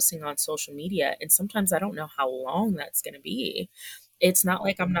be posting on social media, and sometimes I don't know how long that's going to be. It's not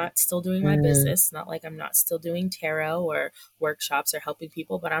like I'm not still doing my Mm, business, not like I'm not still doing tarot or workshops or helping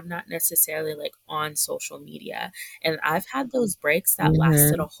people, but I'm not necessarily like on social media. And I've had those breaks that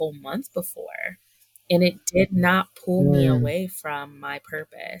lasted a mhm, whole month before, and it did not pull me mm. away from my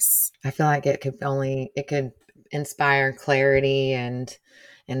purpose. I feel like it could inspire clarity and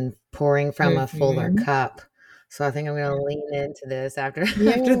pouring from a fuller Mhm. cup. So I think I'm gonna lean into this after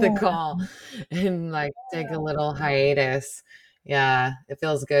after the Yeah. call and, like, take a little hiatus. Yeah, it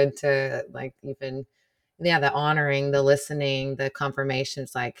feels good to, like, even yeah, the honoring, the listening, the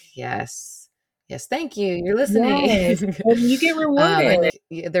confirmations like, "Yes. Yes, thank you, you're listening." Yes. And you get Like, rewarded.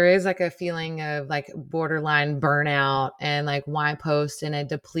 there is, like, a feeling of, like, borderline burnout and, like, why post in a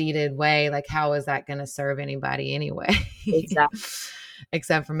depleted way? Like, how is that gonna serve anybody anyway? Exactly.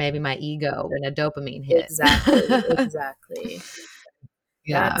 Except for maybe my ego and a dopamine hit. Exactly. Exactly.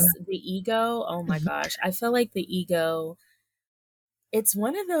 Yeah. That's the ego. Oh my gosh. I feel like the ego, it's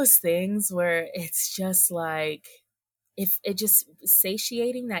one of those things where it's just like, if it just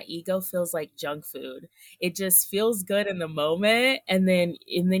satiating that ego feels like junk food. It just feels good in the moment, and then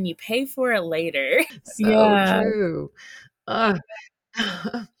you pay for it later. So Yeah. true. Ugh.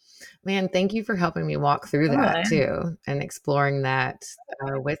 Man, thank you for helping me walk through that Fun. too and exploring that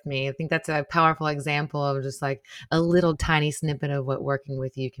with me. I think that's a powerful example of just like a little tiny snippet of what working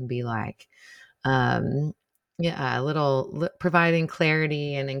with you can be like. Um, yeah, a little providing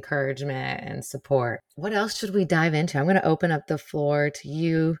clarity and encouragement and support. What else should we dive into? I'm going to open up the floor to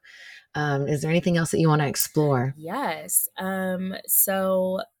you. Is there anything else that you want to explore? Yes.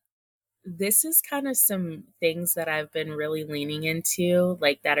 So this is kind of some things that I've been really leaning into,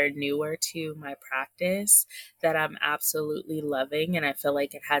 like that are newer to my practice that I'm absolutely loving. And I feel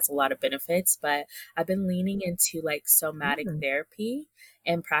like it has a lot of benefits, but I've been leaning into like somatic Mm. therapy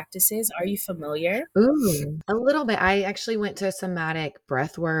and practices. Are you familiar? Ooh, a little bit. I actually went to a somatic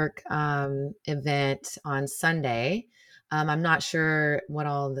breathwork event on Sunday. I'm not sure what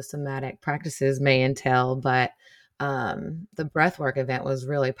all the somatic practices may entail, but the breathwork event was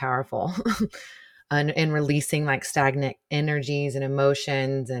really powerful and releasing like stagnant energies and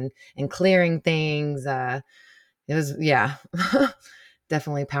emotions and clearing things. It was yeah,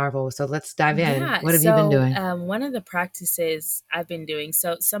 definitely powerful. So let's dive in. Yeah. What have you been So, doing? one of the practices I've been doing,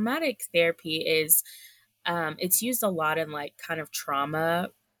 so somatic therapy is, it's used a lot in like kind of trauma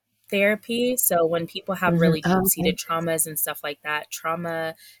therapy. So when people have Hmm. really Oh, deep okay. seated traumas and stuff like that,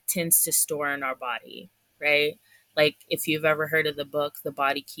 trauma tends to store in our body, right? Like if you've ever heard of the book, The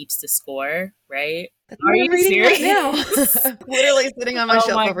Body Keeps the Score, right? That's Are what I'm you reading right now. serious? Literally sitting on my Oh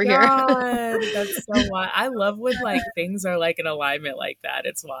shelf my over here. God. That's so wild. I love when like things are like in alignment like that.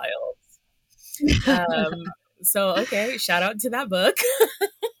 It's wild. So okay, shout out to that book.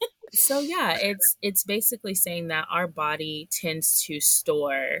 So yeah, it's basically saying that our body tends to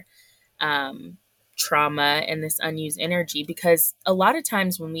store um, trauma and this unused energy, because a lot of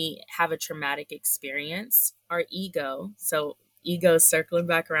times when we have a traumatic experience, our ego circling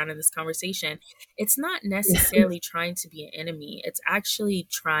back around in this conversation, it's not necessarily trying to be an enemy, it's actually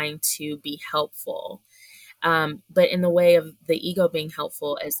trying to be helpful. But in the way of the ego being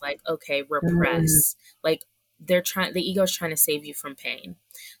helpful is like, okay, Mm, repress. Like the ego is trying to save you from pain.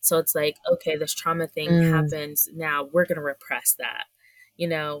 So it's like, okay, this trauma thing mm, happens. Now we're going to repress that.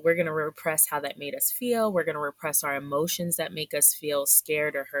 We're going to repress how that made us feel. We're going to repress our emotions that make us feel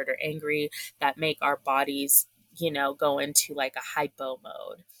scared or hurt or angry, that make our bodies go into like a hypo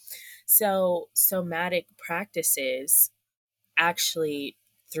mode. So somatic practices actually,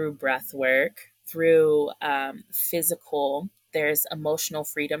 through breath work, through physical, there's emotional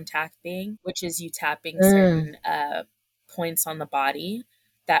freedom tapping, which is you tapping Mm, certain points on the body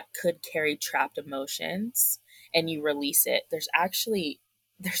that could carry trapped emotions, and you release it. There's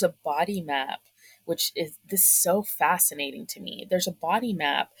a body map, which is this is so fascinating to me. There's a body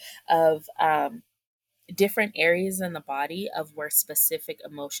map of different areas in the body of where specific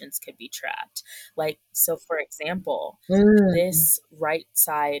emotions could be trapped. Like, so for example, mm, this right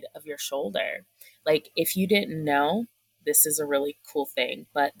side of your shoulder, like, if you didn't know, this is a really cool thing,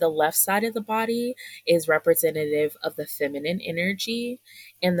 but the left side of the body is representative of the feminine energy,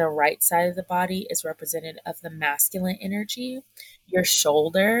 and the right side of the body is representative of the masculine energy. Your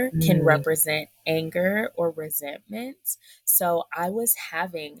shoulder can mm, represent anger or resentment. So I was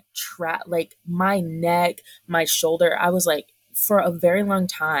having like my neck, my shoulder. I was like, for a very long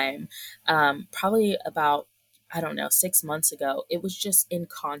time, probably about, I don't know, 6 months ago, it was just in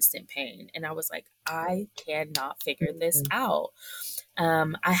constant pain. And I was like, I cannot figure this mm, out.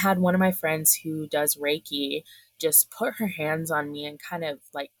 I had one of my friends who does Reiki just put her hands on me and kind of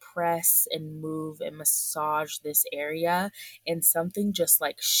like press and move and massage this area. And something just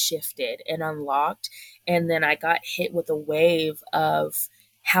like shifted and unlocked. And then I got hit with a wave of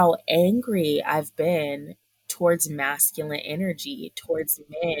how angry I've been towards masculine energy, towards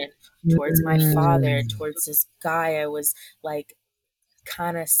men, towards my father, mm. towards this guy I was like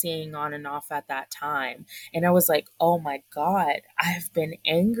kind of seeing on and off at that time. And I was like, oh my God, I've been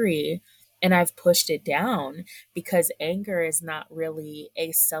angry and I've pushed it down because anger is not really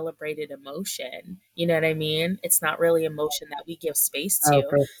a celebrated emotion. You know what I mean? It's not really emotion that we give space Oh, to.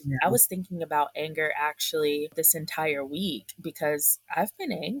 for I sure. was thinking about anger actually this entire week because I've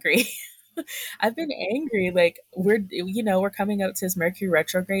been angry. I've been angry. Like, we're coming up to this Mercury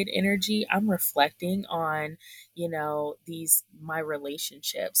retrograde energy. I'm reflecting on, my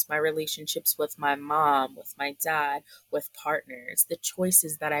relationships with my mom, with my dad, with partners, the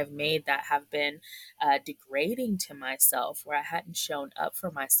choices that I've made that have been degrading to myself, where I hadn't shown up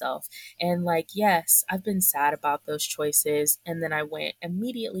for myself. And like, yes, I've been sad about those choices. And then I went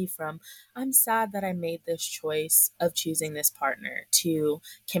immediately from, I'm sad that I made this choice of choosing this partner, to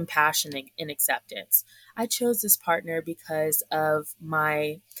compassion and acceptance. I chose this partner because of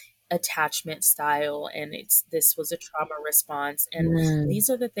my attachment style, and it's this was a trauma response, and Mm, these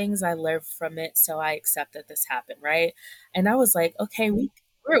are the things I learned from it, so I accept that this happened, right? And I was like, okay,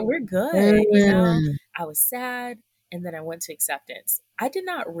 we're good, mm. I was sad, and then I went to acceptance. I did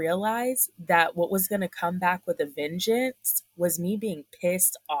not realize that what was going to come back with a vengeance was me being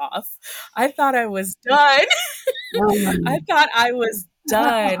pissed off. I thought I was done. I Um, thought I was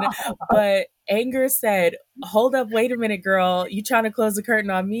done, but anger said, hold up, wait a minute, girl. You trying to close the curtain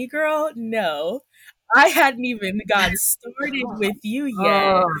on me, girl? No. I hadn't even got started with you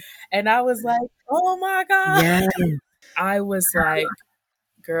yet. oh, And I was like, oh my God. yeah. I was like,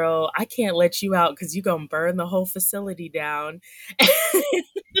 girl, I can't let you out because you're going to burn the whole facility down.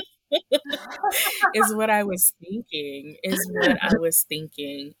 Is what I was thinking, is what I was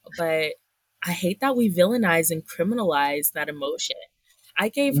thinking. But I hate that we villainize and criminalize that emotion. I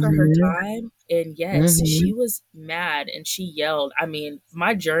gave her Mhm, time, and yes, she mhm. was mad and she yelled. I mean,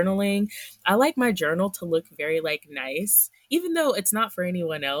 my journaling, I like my journal to look very like nice, even though it's not for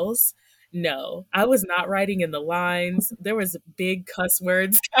anyone else. No, I was not writing in the lines. There was big cuss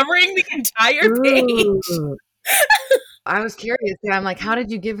words covering the entire page. Ooh. I was curious, yeah, I'm like, how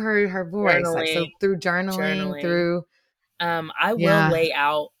did you give her her voice? Like, Journaling, so through journaling, journaling. through I will yeah. lay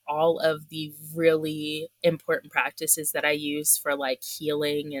out all of the really important practices that I use for like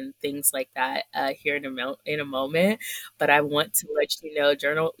healing and things like that here in a moment. But I want to let you know,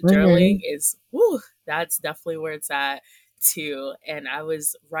 journaling Mhm, is, whew, that's definitely where it's at too. And I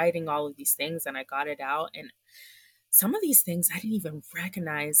was writing all of these things, and I got it out, and some of these things I didn't even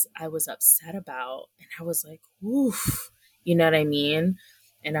recognize I was upset about. And I was like, oof, you know what I mean?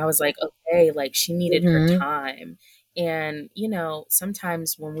 And I was like, okay, like she needed her mhm, time. And,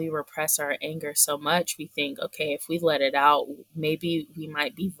 sometimes when we repress our anger so much, we think, okay, if we let it out, maybe we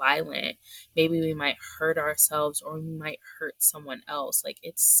might be violent. Maybe we might hurt ourselves, or we might hurt someone else. Like,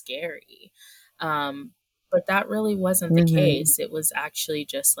 it's scary. Um, but that really wasn't the mhm. case. It was actually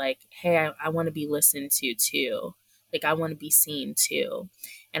just like, hey, I want to be listened to too. Like, I want to be seen too.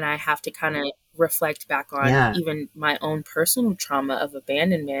 And I have to kind of reflect back on Yeah. even my own personal trauma of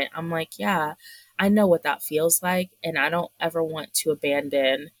abandonment. I'm like, yeah, I know what that feels like. And I don't ever want to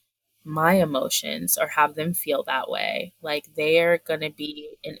abandon my emotions or have them feel that way. Like, they are going to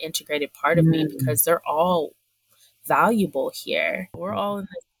be an integrated part of me Mm, because they're all valuable here. We're all in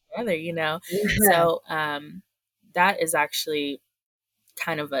this together, you know? Yeah. So that is actually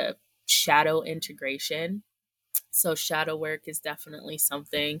kind of a shadow integration. So, shadow work is definitely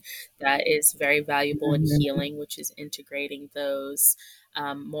something that is very valuable in Mhm. healing, which is integrating those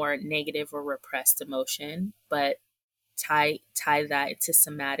more negative or repressed emotion. But tie that to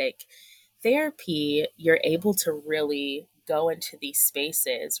somatic therapy, you're able to really go into these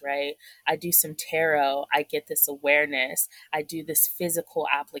spaces, right? I do some tarot, I get this awareness, I do this physical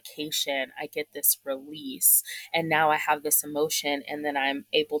application, I get this release, and now I have this emotion, and then I'm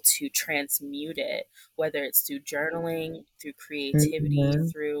able to transmute it, whether it's through journaling, through creativity,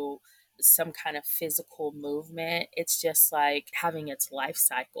 Mhm. through some kind of physical movement. It's just like having its life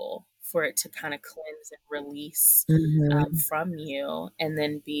cycle for it to kind of cleanse and release Mhm. from you and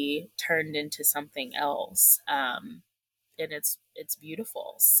then be turned into something else. And it's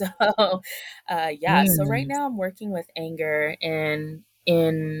beautiful. So yeah. So right Mm. now I'm working with anger, and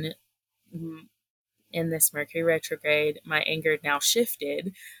in this Mercury retrograde, my anger now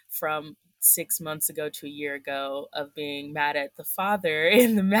shifted from 6 months ago to a year ago of being mad at the father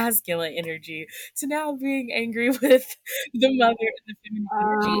in the masculine energy to now being angry with the mother in the feminine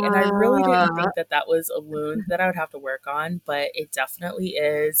energy. And I really didn't Ah. think that that was a wound that I would have to work on, but it definitely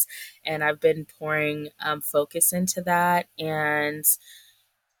is. And I've been pouring focus into that. And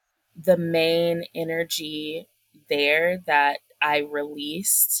the main energy there that I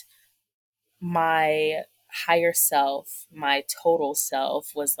released, my higher self, my total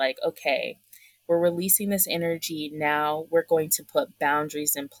self was like, okay, we're releasing this energy. Now we're going to put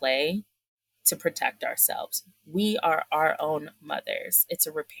boundaries in play to protect ourselves. We are our own mothers. It's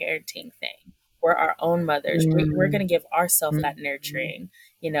a reparenting thing. We're our own mothers. We're Mm. going to give ourselves that Mhm. nurturing,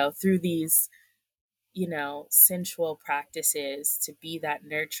 through these sensual practices, to be that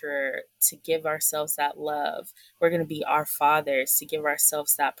nurturer, to give ourselves that love. We're going to be our fathers to give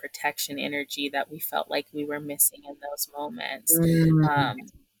ourselves that protection energy that we felt like we were missing in those moments. Mm. Um,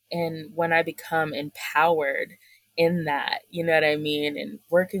 and when I become empowered in that, you know what I mean, and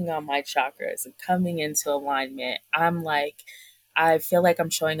working on my chakras and coming into alignment, I'm like, I feel like I'm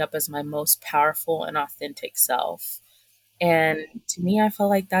showing up as my most powerful and authentic self. And to me, I feel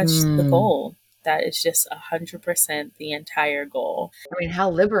like that's the Mm. goal. That is just 100% the entire goal. I mean,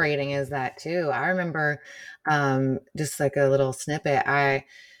 how liberating is that too? I remember just like a little snippet. I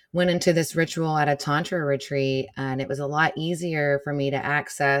went into this ritual at a tantra retreat, and it was a lot easier for me to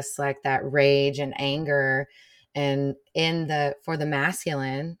access like that rage and anger and in the for the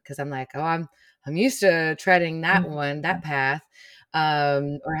masculine, because I'm like, oh, I'm used to treading that path,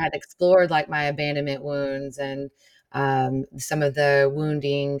 or had explored like my abandonment wounds and some of the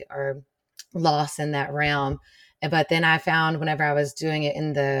wounding or loss in that realm. But then I found whenever I was doing it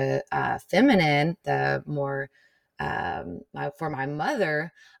in the feminine, the more for my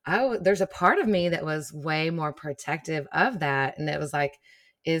mother, there's a part of me that was way more protective of that, and it was like,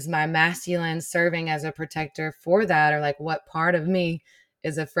 is my masculine serving as a protector for that, or like what part of me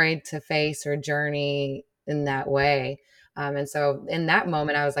is afraid to face or journey in that way? And so in that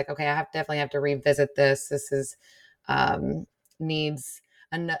moment, I was like, okay, definitely have to revisit this. This is needs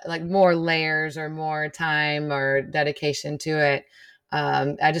like more layers or more time or dedication to it.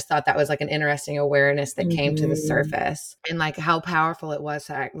 I just thought that was like an interesting awareness that came to the Mm-hmm. surface, and like how powerful it was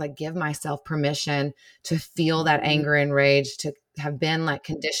to like give myself permission to feel that Mm-hmm. anger and rage, to have been like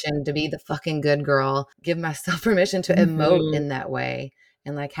conditioned to be the fucking good girl, give myself permission to emote Mm-hmm. in that way,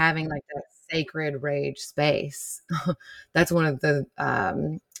 and like having like that sacred rage space. That's one of the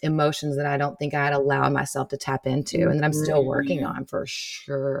emotions that I don't think I had allowed myself to tap into, and that I'm still working Mm-hmm. on for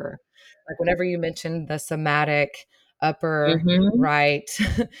sure. Like whenever you mentioned the somatic upper Mm-hmm. right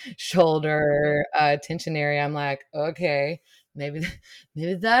shoulder tension area, I'm like, okay, maybe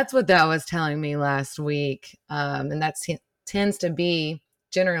maybe that's what that was telling me last week. And that tends to be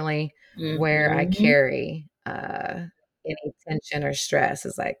generally where I Mm-hmm. carry any tension or stress,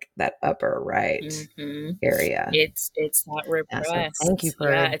 is like that upper right Mm-hmm. area. It's not Yeah, so thank you repressed. for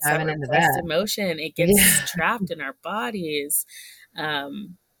Yeah, it's that diving into repressed that. emotion. It gets Yeah. trapped in our bodies.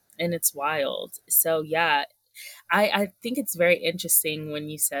 Um, and it's wild. So yeah, I think it's very interesting when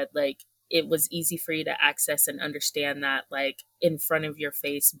you said like it was easy for you to access and understand that, like, in front of your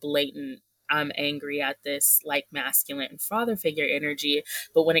face, blatant, I'm angry at this like masculine father figure energy.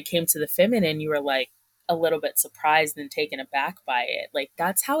 But when it came to the feminine, you were like a little bit surprised and taken aback by it. Like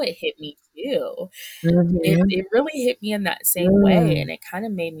that's how it hit me too. Mhm. It really hit me in that same way, and Mm. it kind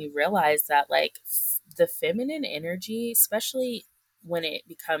of made me realize that like the feminine energy, especially when it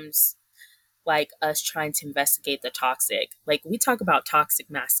becomes like us trying to investigate the toxic. Like we talk about toxic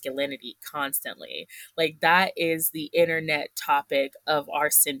masculinity constantly. Like that is the internet topic of our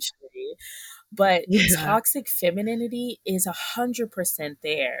century. But Yeah. toxic femininity is 100%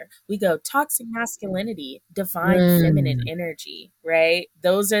 there. We go toxic masculinity, divine feminine Mm. energy, right?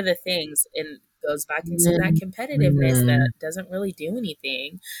 Those are the things, and goes back into that Mm. competitiveness that Mm. doesn't really do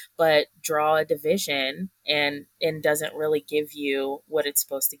anything but draw a division and doesn't really give you what it's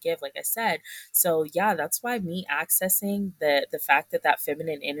supposed to give, like I said. So yeah, that's why me accessing the fact that that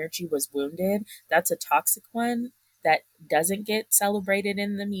feminine energy was wounded, that's a toxic one that doesn't get celebrated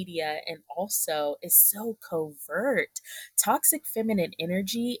in the media and also is so covert. Toxic feminine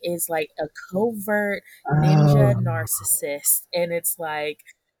energy is like a covert ninja Oh. narcissist. And it's like,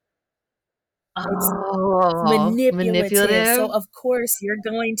 it's Oh, manipulative. So manipulative? of course you're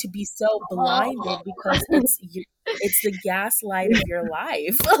going to be so Oh. blinded because it's the gaslight of your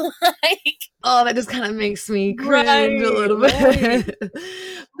life. Like, Oh, that just kinda makes me cringe a right, little right. bit.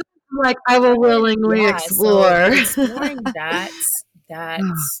 Like, I will willingly Yeah, so explore. exploring that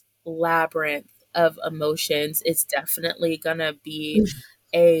labyrinth of emotions is definitely gonna be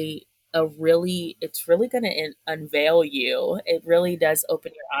a it's really gonna unveil you. It really does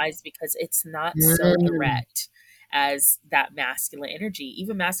open your eyes because it's not so Mm. direct as that masculine energy.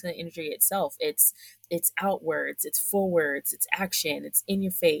 Even masculine energy itself, it's outwards, it's forwards, it's action, it's in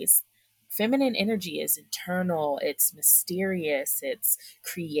your face. Feminine energy is internal, it's mysterious, it's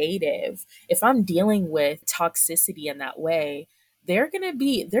creative. If I'm dealing with toxicity in that way, they're going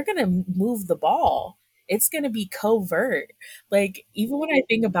to move the ball. It's going to be covert. Like even when I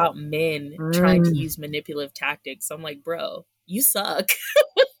think about men trying to Mm. use manipulative tactics, I'm like, "Bro, you suck."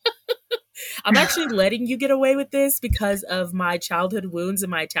 I'm actually letting you get away with this because of my childhood wounds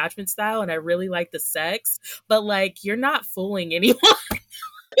and my attachment style and I really like the sex, but like you're not fooling anyone.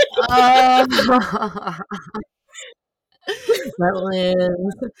 Oh. That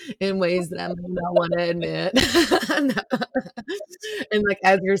lands in ways that I may not wanna admit. And, like,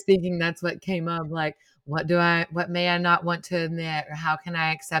 as you're speaking, that's what came up, like, what may I not want to admit, or how can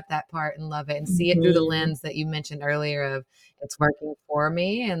I accept that part and love it and see it through the Mhm. lens that you mentioned earlier of it's working for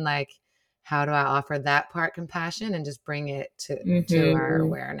me, and, like, how do I offer that part compassion and just bring it to our Mhm.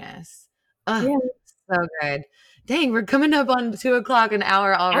 awareness. Ugh, Yeah. so good. Dang, we're coming up on 2 o'clock, an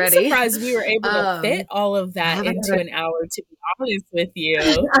hour I'm already. surprised we were able to fit all of I that haven't into had an hour, to be honest with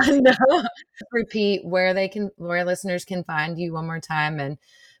you. I know. Repeat where listeners can find you one more time, and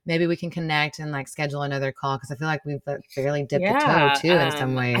maybe we can connect and, like, schedule another call because I feel like we've, barely dipped a toe Yeah, too in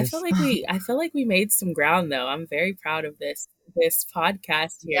some ways. I feel like we made some ground though. I'm very proud of this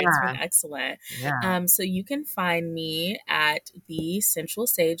podcast here. It's been Yeah, excellent. yeah. So you can find me at the Sensual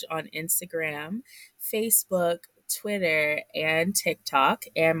Sage on Instagram, Facebook, Twitter, and TikTok.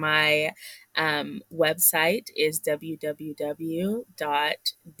 And my website is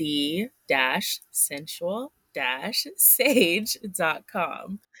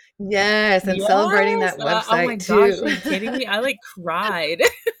www.the-sensual-sage.com. Yes, and celebrating Yes. that Oh my website gosh, too. are you kidding me? I like cried.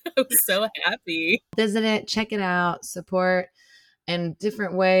 I was so happy. Visit it, check it out, support in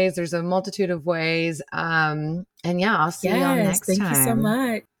different ways. There's a multitude of ways, and yeah, I'll see y'all Yes, next thank you so time.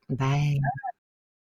 much. Bye.